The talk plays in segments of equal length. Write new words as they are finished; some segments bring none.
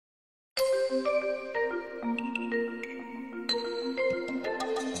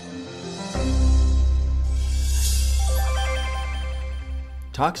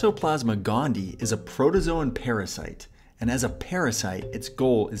Toxoplasma gondii is a protozoan parasite, and as a parasite, its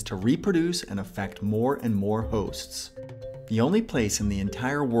goal is to reproduce and affect more and more hosts. The only place in the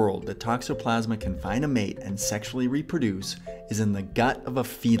entire world that Toxoplasma can find a mate and sexually reproduce is in the gut of a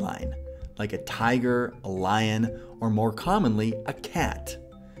feline, like a tiger, a lion, or more commonly, a cat.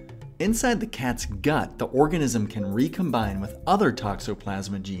 Inside the cat's gut, the organism can recombine with other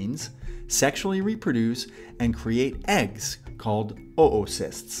Toxoplasma genes, sexually reproduce, and create eggs called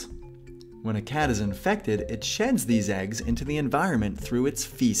oocysts. When a cat is infected, it sheds these eggs into the environment through its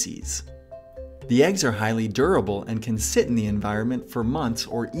feces. The eggs are highly durable and can sit in the environment for months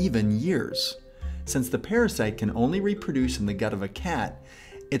or even years. Since the parasite can only reproduce in the gut of a cat,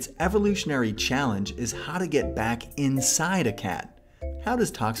 its evolutionary challenge is how to get back inside a cat. How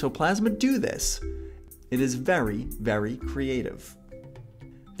does Toxoplasma do this? It is very, very creative.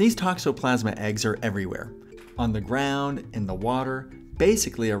 These Toxoplasma eggs are everywhere, on the ground, in the water,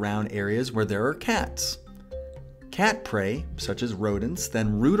 basically around areas where there are cats. Cat prey, such as rodents,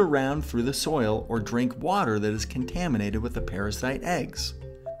 then root around through the soil or drink water that is contaminated with the parasite eggs.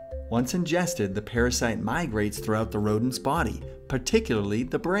 Once ingested, the parasite migrates throughout the rodent's body, particularly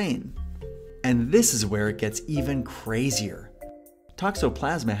the brain. And this is where it gets even crazier.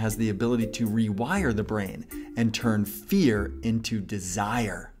 Toxoplasma has the ability to rewire the brain and turn fear into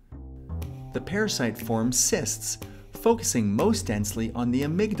desire. The parasite forms cysts, focusing most densely on the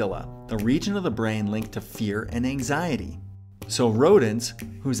amygdala, the region of the brain linked to fear and anxiety. So rodents,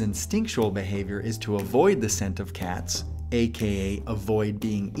 whose instinctual behavior is to avoid the scent of cats, aka avoid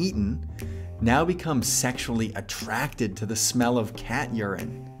being eaten, now become sexually attracted to the smell of cat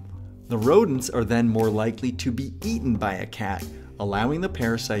urine. The rodents are then more likely to be eaten by a cat, allowing the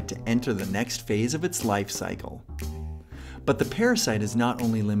parasite to enter the next phase of its life cycle. But the parasite is not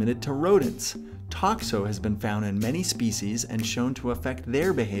only limited to rodents. Toxo has been found in many species and shown to affect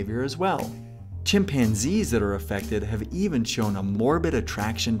their behavior as well. Chimpanzees that are affected have even shown a morbid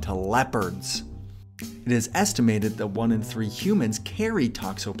attraction to leopards. It is estimated that 1 in 3 humans carry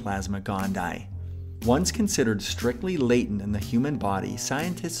Toxoplasma gondii. Once considered strictly latent in the human body,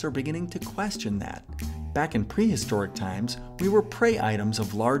 scientists are beginning to question that. Back in prehistoric times, we were prey items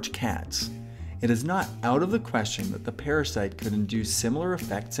of large cats. It is not out of the question that the parasite could induce similar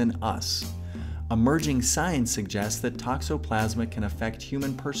effects in us. Emerging science suggests that Toxoplasma can affect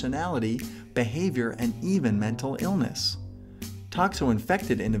human personality, behavior, and even mental illness.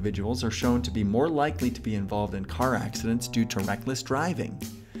 Toxo-infected individuals are shown to be more likely to be involved in car accidents due to reckless driving.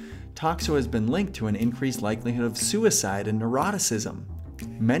 Toxo has been linked to an increased likelihood of suicide and neuroticism.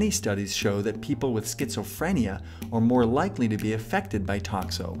 Many studies show that people with schizophrenia are more likely to be affected by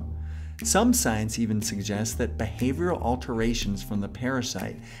Toxo. Some science even suggests that behavioral alterations from the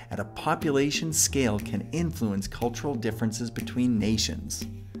parasite at a population scale can influence cultural differences between nations.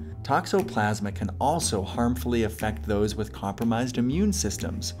 Toxoplasma can also harmfully affect those with compromised immune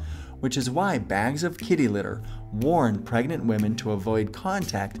systems, which is why bags of kitty litter warn pregnant women to avoid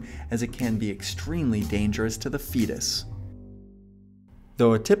contact, as it can be extremely dangerous to the fetus.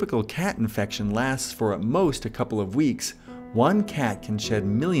 Though a typical cat infection lasts for at most a couple of weeks, one cat can shed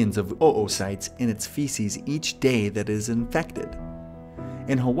millions of oocysts in its feces each day that it is infected.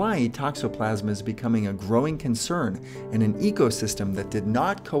 In Hawaii, Toxoplasma is becoming a growing concern in an ecosystem that did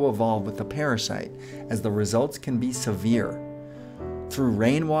not co-evolve with the parasite, as the results can be severe. Through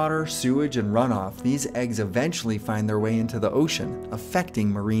rainwater, sewage, and runoff, these eggs eventually find their way into the ocean,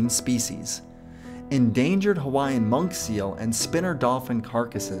 affecting marine species. Endangered Hawaiian monk seal and spinner dolphin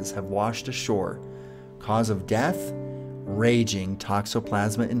carcasses have washed ashore. Cause of death? Raging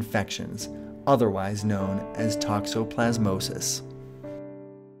Toxoplasma infections, otherwise known as toxoplasmosis.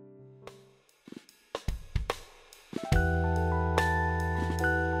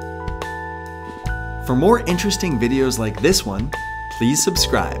 For more interesting videos like this one, please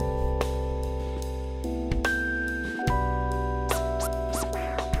subscribe.